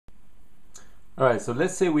All right, so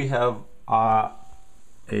let's say we have a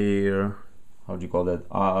how do you call that?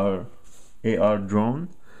 Our AR drone.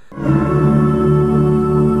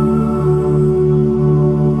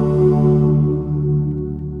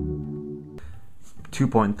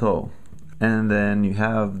 And then you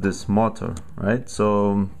have this motor, right?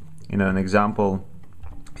 So, an example,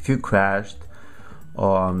 if you crashed,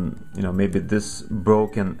 maybe this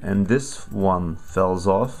broke and this one falls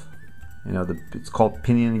off, it's called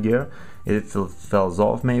pinion gear. It falls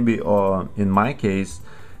off maybe, or in my case,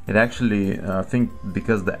 it actually, I think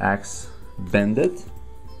because the axe bended,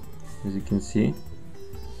 as you can see,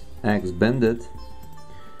 axe bended,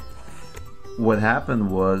 what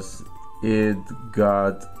happened was it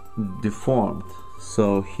got deformed.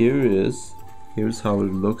 So here's how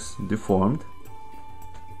it looks deformed.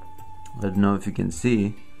 I don't know if you can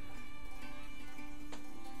see,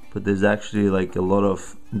 but there's actually like a lot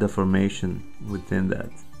of deformation within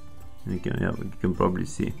that. You can probably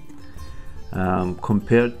see.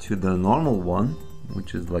 Compared to the normal one,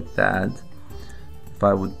 which is like that, if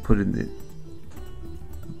I would put it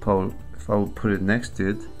next to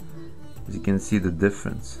it, as you can see the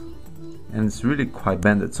difference, and it's really quite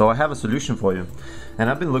bended. So I have a solution for you, and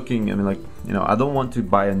I've been looking. I don't want to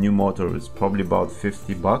buy a new motor. It's probably about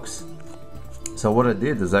 $50. So what I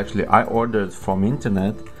did is actually I ordered from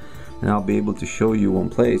internet, and I'll be able to show you one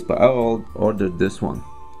place, but I ordered this one,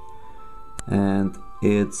 and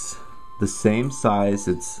it's the same size.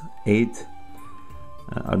 It's 8,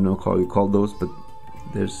 I don't know how you call those, but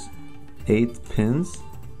there's 8 pins,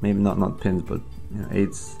 maybe not pins, but 8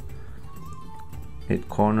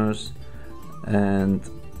 corners, and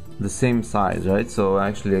the same size, right? So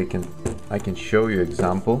actually I can show you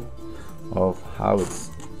example of how it's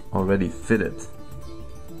already fitted.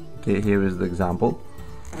 Okay, here is the example.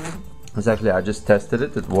 It's actually, I just tested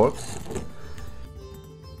it, it works.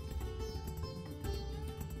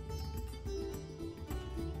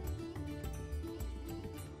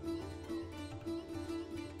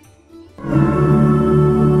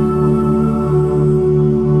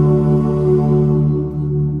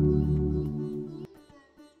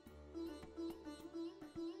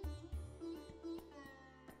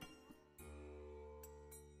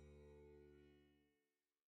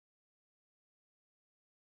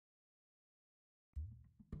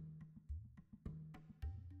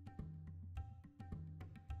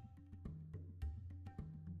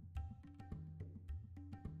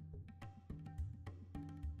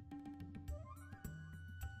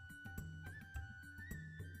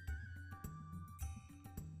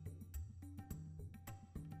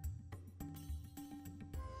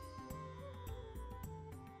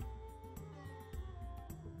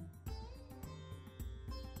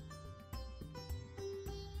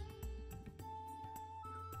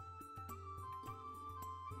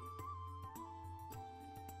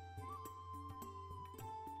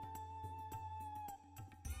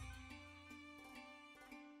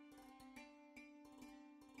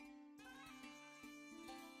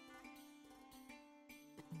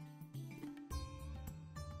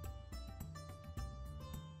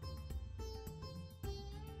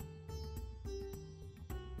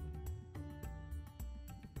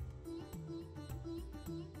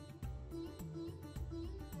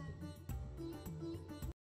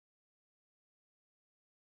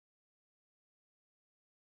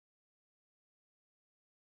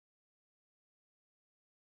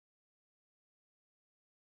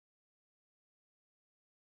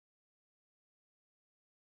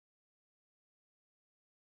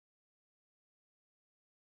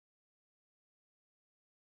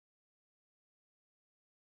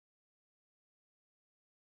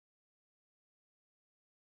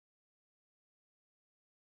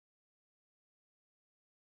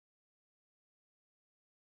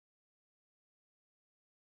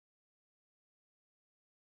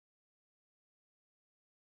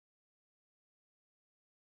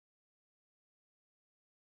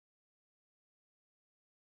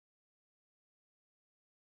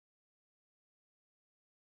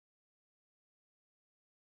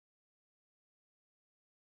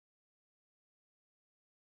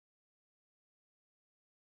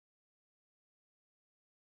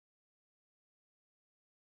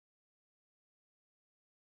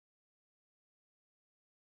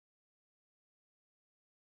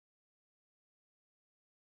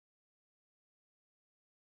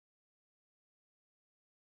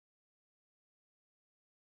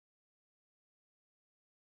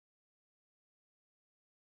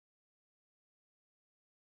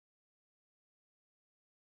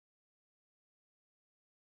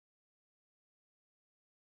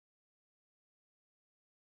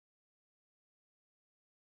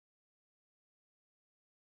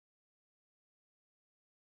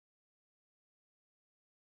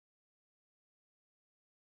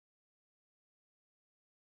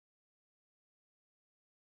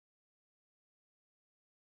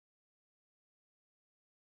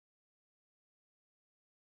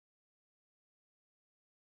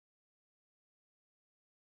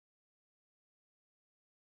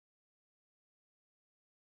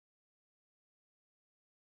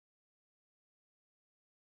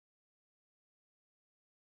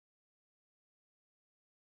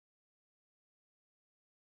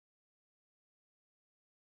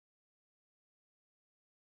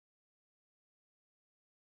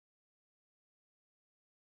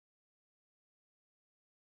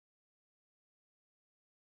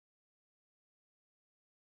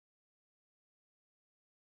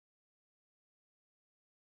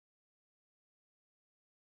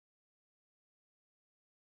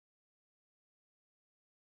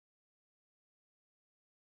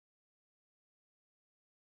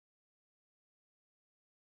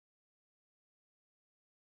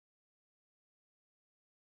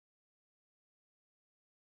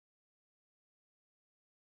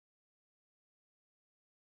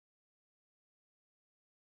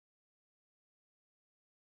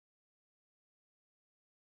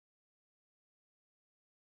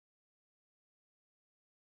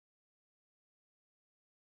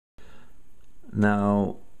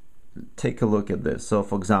 Now take a look at this. So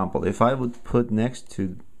for example, if I would put next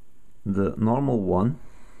to the normal one,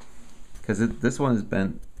 because this one is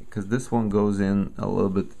bent, because this one goes in a little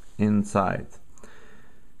bit inside,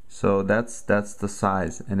 so that's the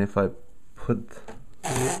size. And if I put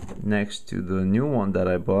next to the new one that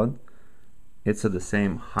I bought, it's at the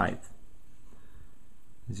same height.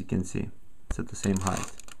 As you can see, it's at the same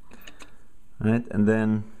height, right? And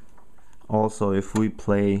then also if we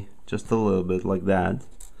play just a little bit like that,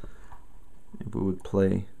 if we would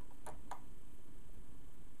play,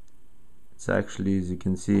 it's actually, as you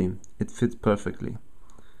can see, it fits perfectly.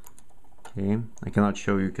 Okay, I cannot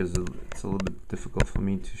show you because it's a little bit difficult for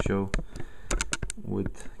me to show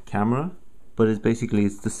with camera, but it's basically,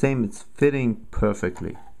 it's the same, it's fitting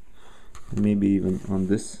perfectly. Maybe even on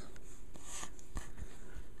this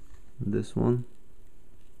one,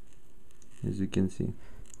 as you can see,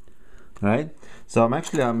 right? So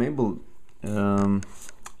I'm able,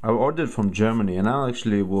 I ordered from Germany, and I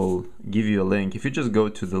actually will give you a link. If you just go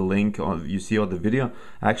to the link you see on the video,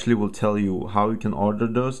 I actually will tell you how you can order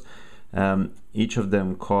those. Each of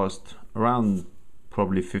them cost around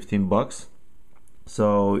probably 15 bucks.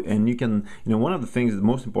 So, and you can, one of the things, the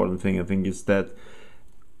most important thing I think is that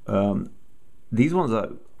these ones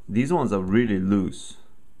are really loose.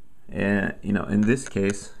 And in this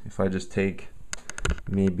case, if I just take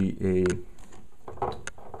maybe a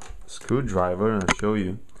screwdriver and I'll show you,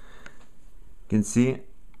 you can see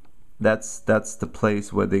that's the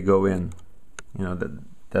place where they go in.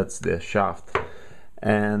 That's the shaft.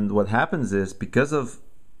 And what happens is, because of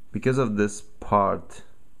this part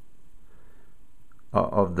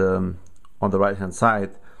of the on the right hand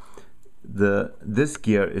side, this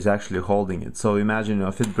gear is actually holding it. So imagine,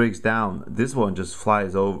 if it breaks down, this one just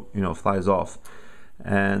flies over, flies off.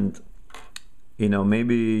 And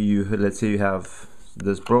maybe let's say you have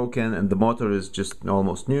this broken and the motor is just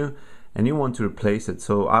almost new and you want to replace it.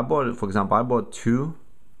 So I bought, for example, I bought 2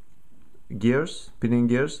 gears, pinion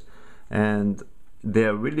gears, and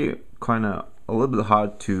they're really kind of a little bit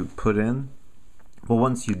hard to put in, but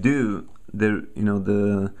once you do, they're,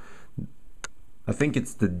 I think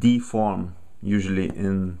it's the D form usually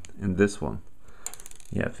in this one.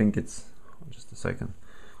 Yeah, I think it's, just a second.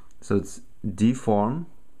 So it's D form.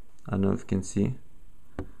 I don't know if you can see.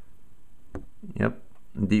 Yep,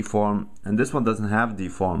 D form. And this one doesn't have D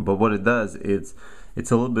form, but what it does is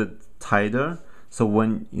it's a little bit tighter. So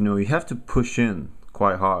when you have to push in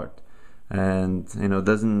quite hard, and it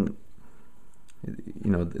doesn't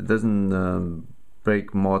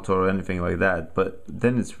break motor or anything like that, but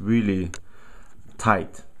then it's really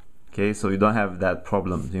tight. Okay, so you don't have that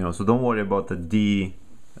problem, so don't worry about the D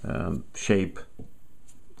shape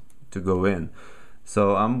to go in.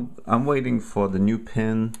 So I'm waiting for the new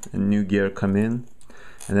pin and new gear come in,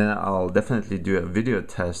 and then I'll definitely do a video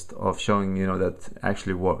test of showing that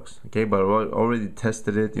actually works. Okay, but I already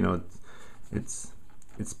tested it. It's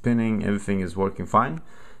spinning, everything is working fine.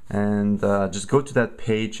 And just go to that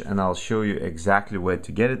page and I'll show you exactly where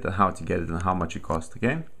to get it and how to get it and how much it costs.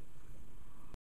 Okay.